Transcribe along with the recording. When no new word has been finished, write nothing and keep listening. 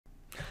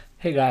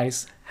Hey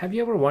guys, have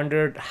you ever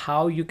wondered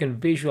how you can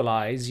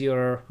visualize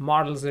your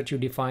models that you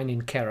define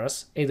in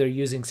Keras, either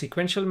using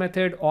sequential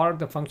method or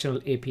the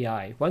functional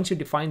API? Once you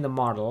define the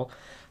model,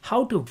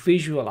 how to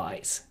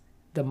visualize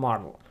the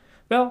model?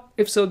 Well,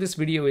 if so, this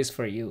video is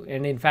for you.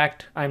 And in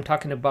fact, I'm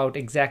talking about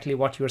exactly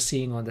what you're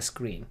seeing on the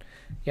screen.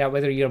 Yeah,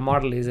 whether your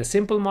model is a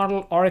simple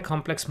model or a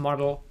complex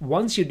model,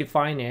 once you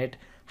define it,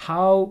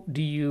 how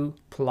do you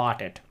plot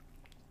it?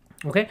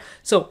 Okay,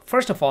 so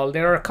first of all,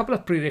 there are a couple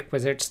of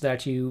prerequisites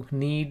that you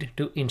need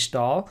to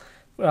install.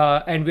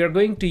 And we are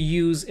going to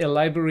use a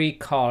library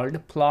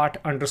called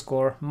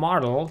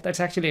plot_model that's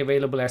actually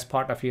available as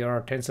part of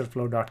your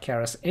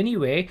tensorflow.keras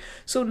anyway.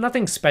 So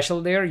nothing special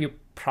there. You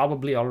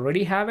probably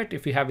already have it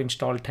if you have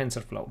installed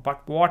TensorFlow.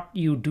 But what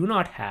you do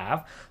not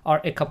have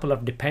are a couple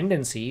of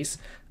dependencies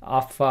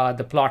of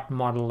the plot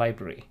model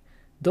library.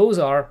 Those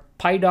are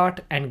Pydot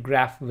and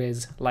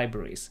Graphviz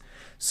libraries.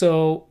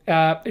 So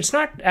it's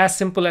not as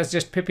simple as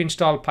just pip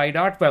install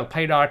Pydot. Well,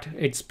 Pydot,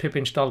 it's pip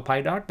install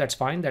Pydot. That's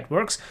fine, that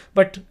works.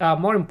 But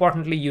more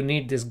importantly, you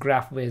need this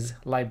Graphviz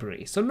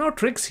library. So no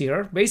tricks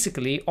here.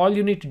 Basically, all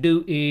you need to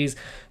do is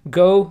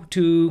go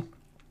to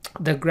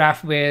the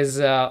Graphviz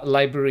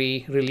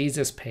library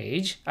releases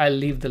page. I'll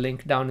leave the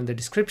link down in the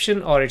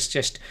description, or it's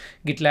just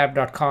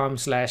gitlab.com/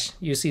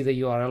 you see the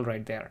URL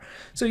right there.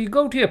 So you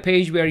go to a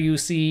page where you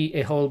see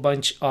a whole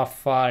bunch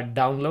of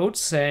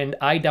downloads, and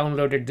I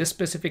downloaded this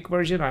specific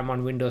version. I'm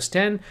on Windows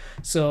 10,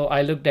 so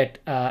I looked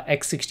at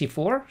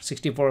x64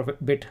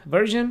 64-bit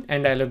version,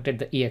 and I looked at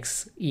the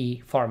exe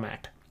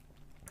format.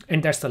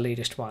 And that's the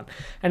latest one.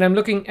 And I'm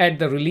looking at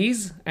the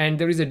release, and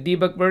there is a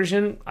debug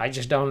version. I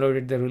just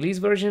downloaded the release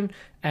version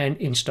and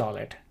install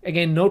it.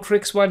 Again, no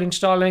tricks while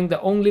installing.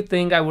 The only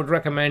thing I would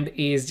recommend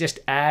is just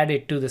add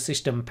it to the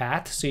system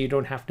path so you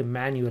don't have to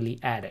manually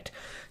add it.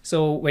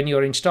 So when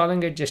you're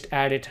installing it, just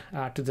add it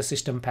to the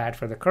system path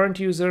for the current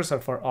users,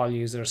 or for all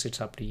users, it's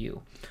up to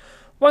you.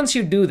 Once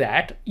you do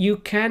that, you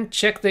can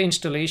check the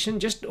installation.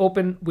 Just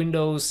open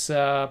Windows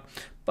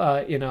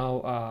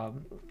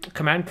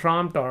command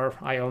prompt, or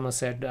I almost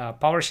said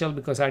PowerShell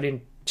because I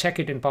didn't check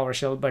it in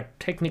PowerShell, but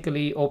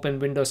technically open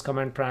Windows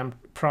command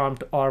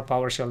prompt or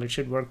PowerShell, it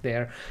should work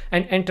there,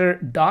 and enter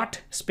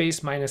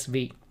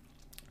 $-v.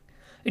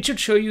 It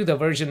should show you the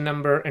version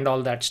number and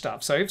all that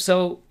stuff. So if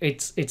so,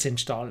 it's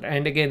installed.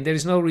 And again, there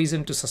is no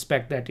reason to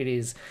suspect that it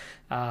is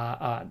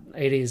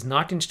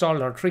not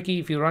installed or tricky.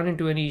 If you run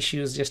into any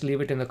issues, just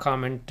leave it in the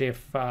comment.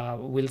 If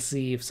we'll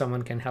see if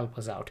someone can help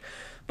us out.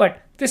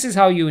 But this is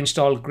how you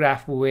install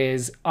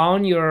Graphviz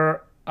on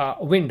your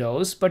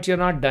Windows, but you're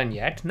not done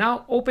yet.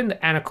 Now open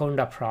the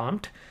Anaconda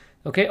prompt.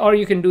 Okay, or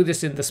you can do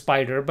this in the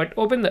Spider, but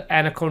open the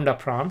Anaconda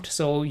prompt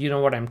so you know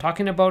what I'm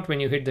talking about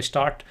when you hit the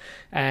start,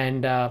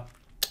 and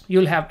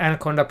you'll have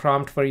Anaconda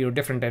prompt for your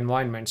different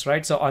environments,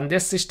 right? So on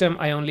this system,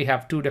 I only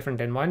have two different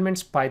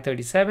environments,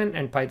 Py37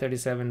 and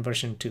Py37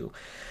 version 2.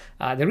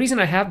 The reason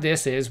I have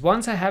this is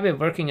once I have a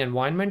working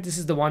environment, this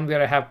is the one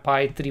where I have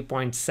Python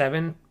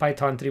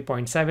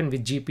 3.7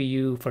 with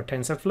GPU for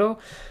TensorFlow.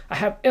 I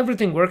have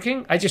everything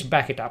working. I just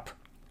back it up.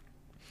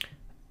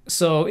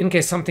 So in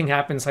case something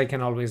happens, I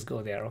can always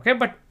go there. Okay,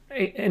 but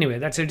anyway,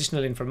 that's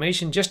additional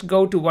information. Just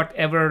go to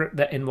whatever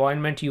the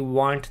environment you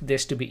want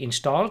this to be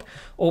installed,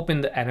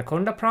 open the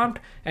Anaconda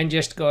prompt, and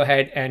just go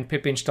ahead and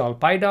pip install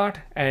Pydot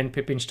and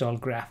pip install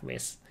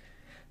Graphviz.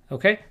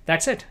 Okay,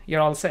 that's it.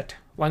 You're all set.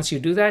 Once you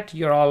do that,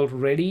 you're all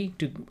ready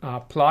to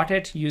plot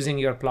it using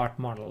your plot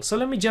model. So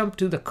let me jump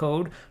to the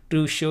code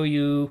to show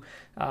you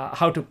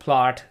how to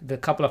plot the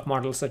couple of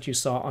models that you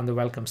saw on the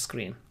welcome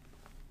screen.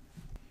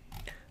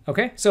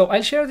 Okay, so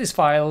I'll share this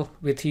file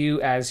with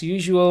you as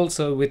usual.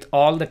 So with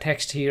all the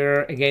text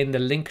here, again, the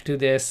link to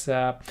this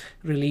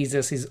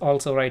releases is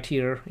also right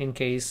here in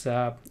case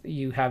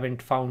you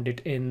haven't found it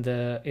in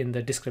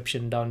the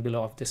description down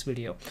below of this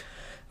video.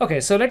 Okay,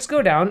 so let's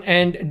go down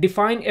and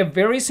define a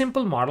very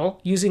simple model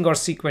using our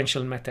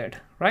sequential method,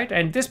 right?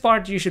 And this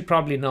part, you should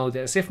probably know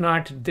this. If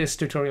not, this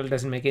tutorial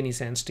doesn't make any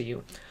sense to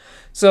you.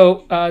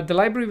 So the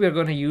library we're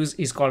going to use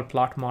is called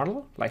plot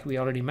model, like we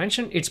already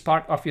mentioned. It's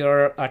part of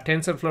your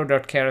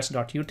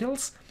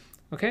tensorflow.keras.utils.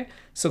 Okay,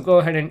 so go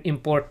ahead and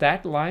import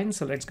that line.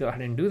 So let's go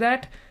ahead and do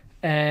that.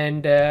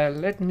 And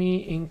let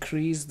me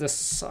increase the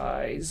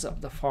size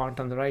of the font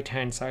on the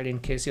right-hand side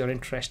in case you're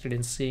interested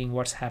in seeing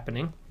what's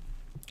happening.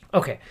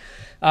 Okay,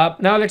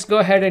 now let's go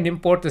ahead and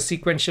import the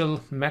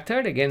sequential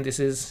method. Again, this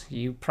is,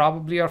 you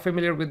probably are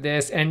familiar with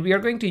this, and we are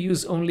going to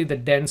use only the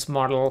dense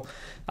model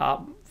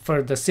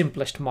for the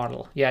simplest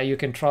model. Yeah, you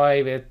can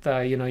try with,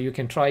 you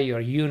can try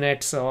your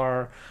units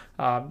or,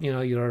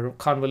 your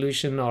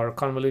convolution or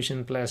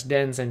convolution plus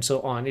dense and so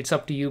on. It's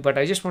up to you, but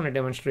I just want to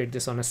demonstrate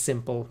this on a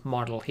simple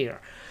model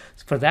here.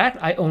 For that,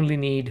 I only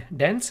need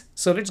dense.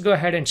 So let's go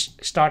ahead and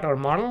start our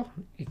model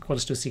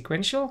equals to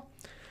sequential.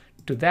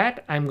 To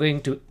that, I'm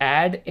going to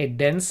add a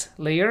dense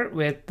layer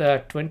with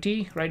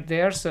 20 right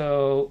there.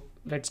 So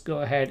let's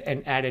go ahead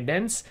and add a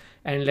dense,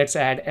 and let's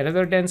add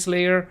another dense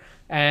layer.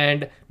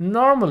 And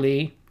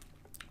normally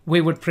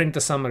we would print the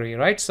summary,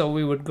 right? So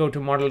we would go to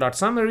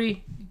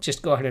model.summary,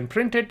 just go ahead and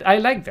print it. I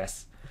like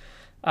this.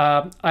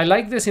 I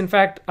like this. In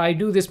fact, I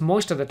do this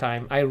most of the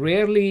time. I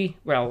rarely,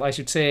 well, I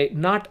should say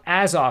not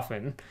as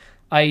often,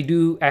 I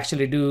do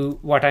actually do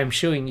what I'm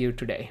showing you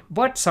today.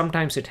 But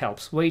sometimes it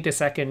helps. Wait a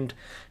second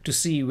to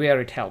see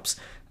where it helps.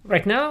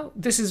 Right now,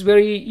 this is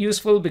very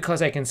useful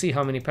because I can see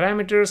how many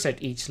parameters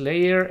at each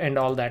layer and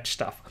all that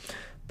stuff.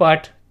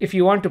 But if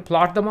you want to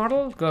plot the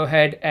model, go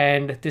ahead,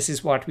 and this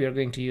is what we are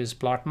going to use,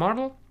 plot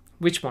model.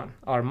 Which one?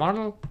 Our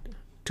model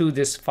to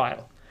this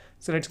file.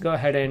 So let's go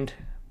ahead and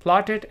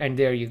plot it, and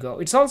there you go.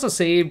 It's also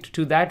saved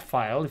to that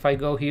file. If I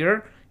go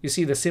here, you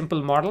see the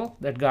simple model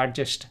that got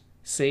just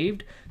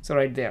saved. So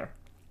right there,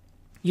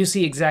 you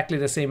see exactly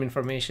the same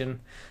information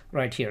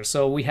right here.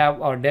 So we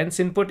have our dense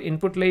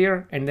input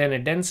layer, and then a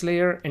dense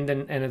layer, and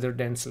then another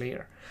dense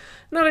layer.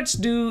 Now let's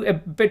do a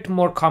bit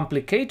more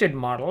complicated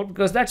model,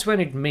 because that's when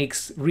it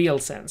makes real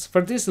sense.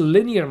 For these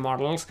linear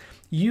models,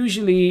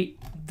 usually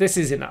this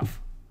is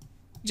enough.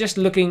 Just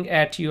looking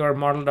at your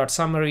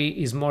model.summary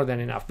is more than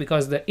enough,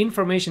 because the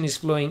information is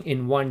flowing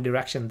in one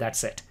direction.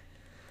 That's it.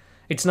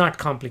 It's not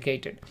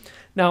complicated.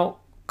 Now,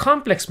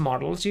 complex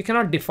models, you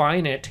cannot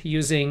define it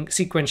using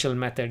sequential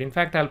method. In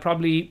fact, I'll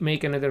probably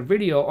make another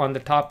video on the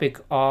topic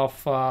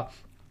of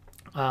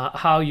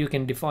how you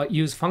can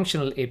use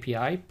functional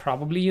API.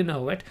 Probably you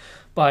know it,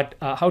 but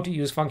how to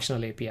use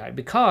functional API,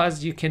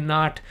 because you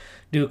cannot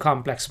do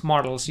complex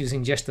models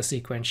using just the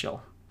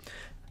sequential.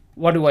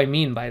 What do I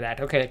mean by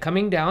that? Okay,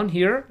 coming down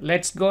here,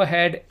 let's go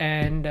ahead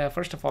and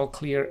first of all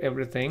clear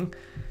everything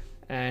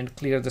and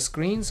clear the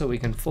screen so we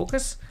can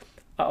focus.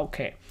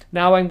 Okay,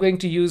 now I'm going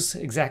to use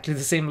exactly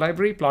the same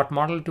library, plot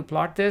model, to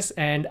plot this,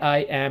 and I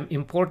am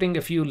importing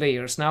a few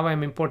layers. Now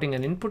I'm importing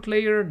an input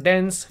layer,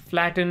 dense,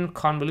 flatten,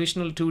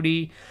 convolutional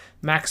 2D,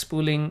 max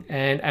pooling,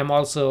 and I'm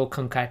also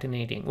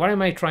concatenating. What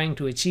am I trying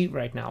to achieve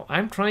right now?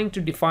 I'm trying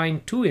to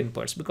define two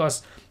inputs,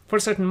 because for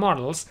certain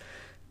models,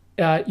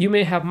 you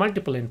may have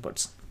multiple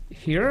inputs.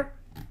 Here,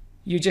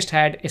 you just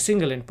had a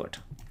single input.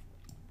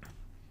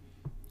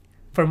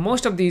 For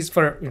most of these,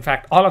 in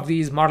fact, all of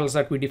these models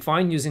that we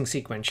define using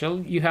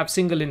sequential, you have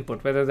single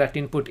input, whether that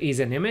input is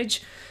an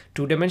image,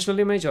 two-dimensional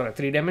image, or a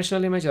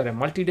three-dimensional image, or a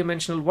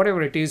multi-dimensional,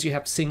 whatever it is, you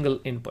have single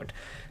input.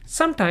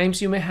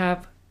 Sometimes you may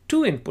have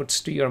two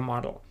inputs to your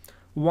model.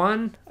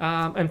 One,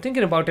 I'm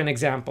thinking about an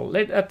example.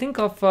 Think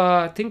of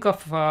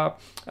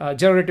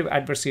generative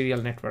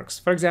adversarial networks.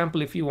 For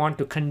example, if you want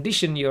to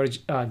condition your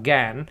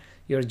GAN,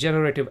 your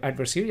generative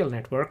adversarial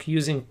network,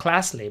 using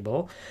class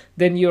label,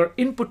 then your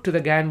input to the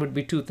GAN would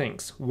be two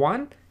things.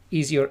 One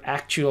is your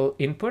actual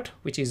input,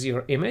 which is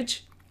your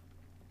image,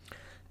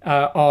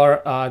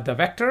 or the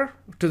vector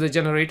to the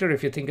generator,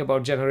 if you think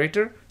about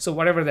generator. So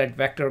whatever that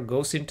vector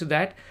goes into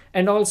that,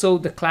 and also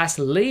the class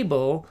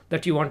label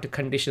that you want to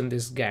condition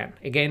this GAN.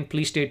 Again,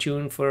 please stay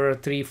tuned for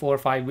 3, 4,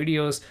 5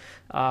 videos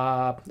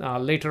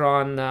later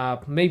on.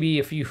 Maybe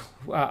a few,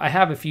 I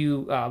have a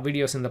few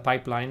videos in the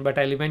pipeline, but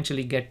I'll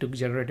eventually get to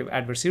generative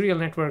adversarial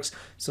networks.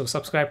 So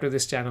subscribe to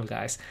this channel,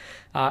 guys.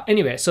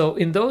 Anyway, so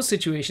in those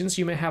situations,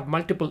 you may have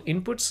multiple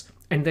inputs,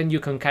 and then you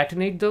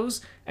concatenate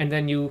those, and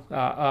then you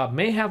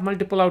may have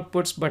multiple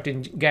outputs, but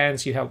in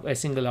GANs you have a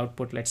single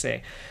output, let's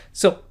say.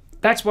 So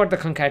that's what the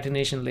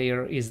concatenation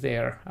layer is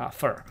there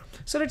for.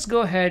 So let's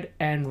go ahead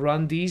and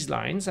run these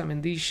lines. I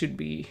mean, these should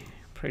be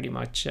pretty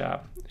much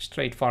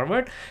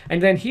straightforward.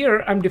 And then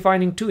here I'm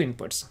defining two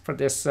inputs for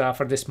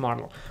this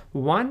model.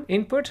 One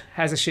input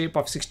has a shape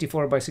of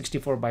 64 by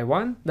 64 by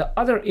 1. The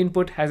other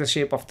input has a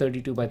shape of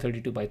 32 by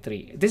 32 by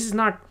 3. This is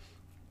not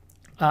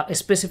a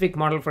specific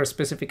model for a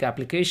specific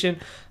application.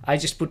 I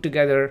just put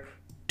together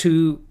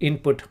two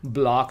input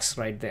blocks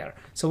right there.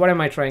 So what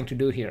am I trying to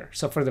do here?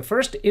 So for the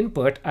first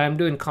input, I'm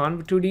doing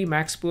conv2d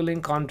max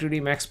pooling,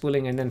 conv2d max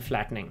pooling, and then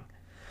flattening.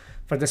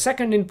 For the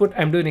second input,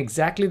 I'm doing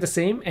exactly the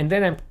same, and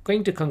then I'm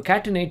going to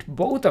concatenate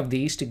both of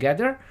these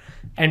together,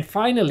 and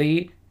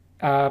finally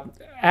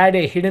add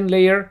a hidden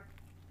layer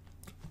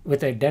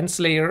with a dense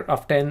layer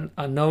of 10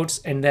 nodes,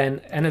 and then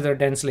another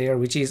dense layer,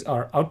 which is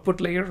our output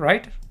layer,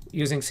 right?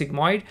 Using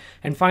sigmoid.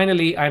 And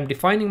finally, I'm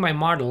defining my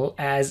model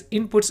as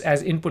inputs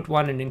as input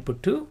 1 and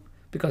input 2,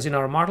 because in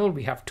our model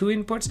we have two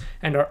inputs,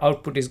 and our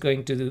output is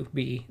going to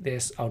be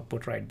this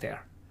output right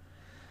there.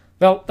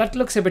 Well, that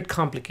looks a bit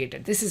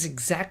complicated. This is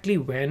exactly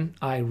when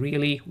I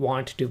really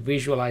want to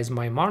visualize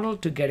my model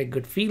to get a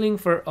good feeling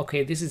for,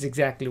 okay, this is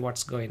exactly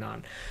what's going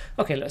on.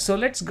 Okay, so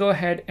let's go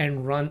ahead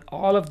and run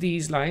all of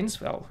these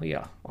lines. Well,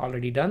 yeah,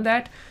 already done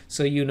that,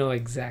 so you know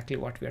exactly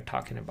what we're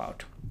talking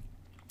about.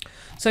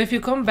 So if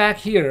you come back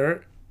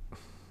here,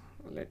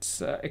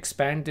 let's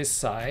expand this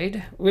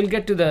side. We'll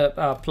get to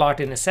the plot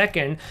in a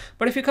second.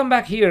 But if you come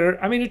back here,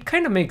 I mean, it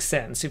kind of makes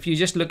sense if you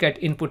just look at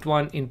input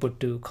 1, input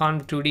 2,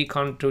 conv2d,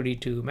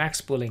 conv2d 2,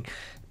 max pooling.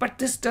 But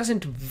this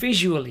doesn't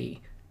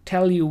visually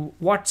tell you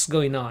what's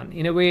going on.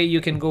 In a way, you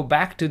can go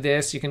back to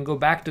this, you can go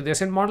back to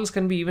this, and models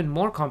can be even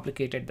more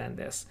complicated than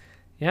this.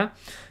 Yeah,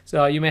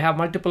 so you may have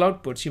multiple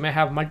outputs, you may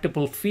have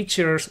multiple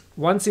features,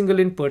 one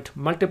single input,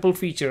 multiple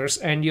features,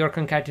 and you're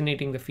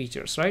concatenating the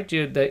features, right?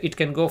 It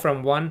can go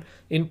from one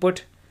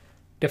input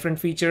different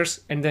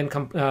features and then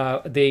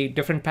the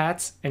different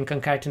paths and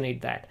concatenate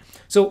that.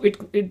 So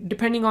it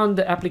depending on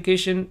the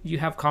application, you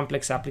have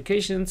complex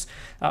applications,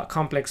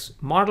 complex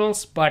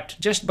models, but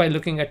just by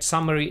looking at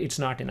summary, it's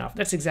not enough.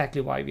 That's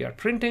exactly why we are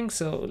printing.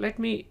 So let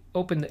me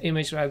open the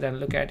image rather than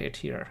look at it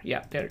here.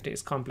 Yeah, there it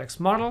is, complex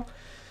model.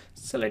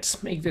 So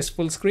let's make this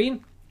full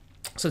screen.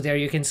 So there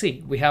you can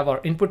see we have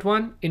our input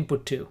 1,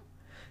 input 2.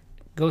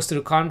 Goes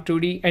through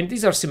conv2d, and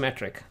these are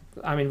symmetric.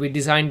 I mean, we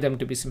designed them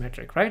to be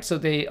symmetric, right? So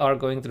they are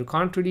going through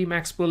conv2d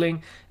max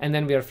pooling, and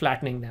then we are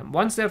flattening them.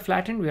 Once they're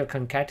flattened, we are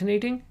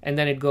concatenating, and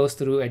then it goes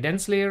through a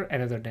dense layer,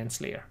 another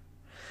dense layer.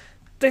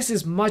 This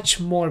is much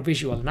more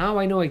visual. Now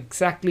I know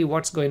exactly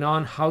what's going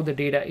on, how the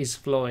data is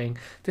flowing.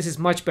 This is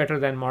much better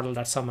than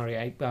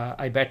model.summary.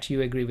 I bet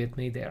you agree with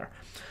me there.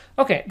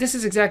 Okay, this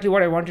is exactly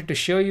what I wanted to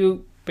show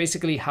you,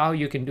 basically how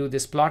you can do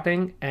this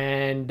plotting,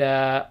 and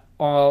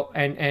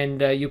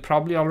you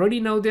probably already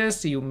know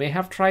this. You may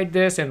have tried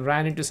this and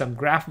ran into some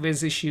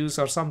Graphviz issues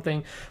or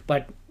something,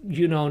 but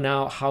you know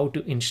now how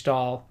to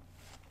install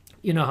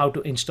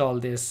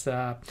this,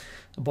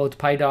 both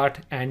Pydot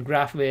and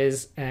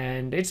Graphviz,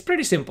 and it's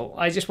pretty simple.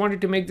 I just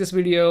wanted to make this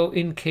video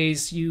in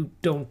case you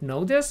don't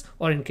know this,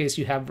 or in case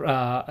you have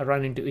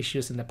run into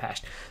issues in the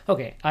past.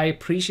 Okay, I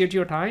appreciate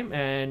your time,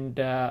 and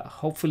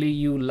hopefully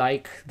you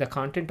like the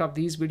content of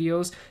these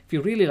videos. If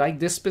you really like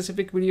this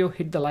specific video,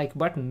 hit the like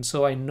button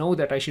so I know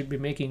that I should be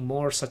making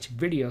more such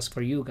videos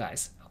for you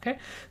guys. Okay,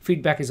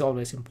 feedback is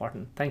always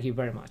important. Thank you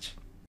very much.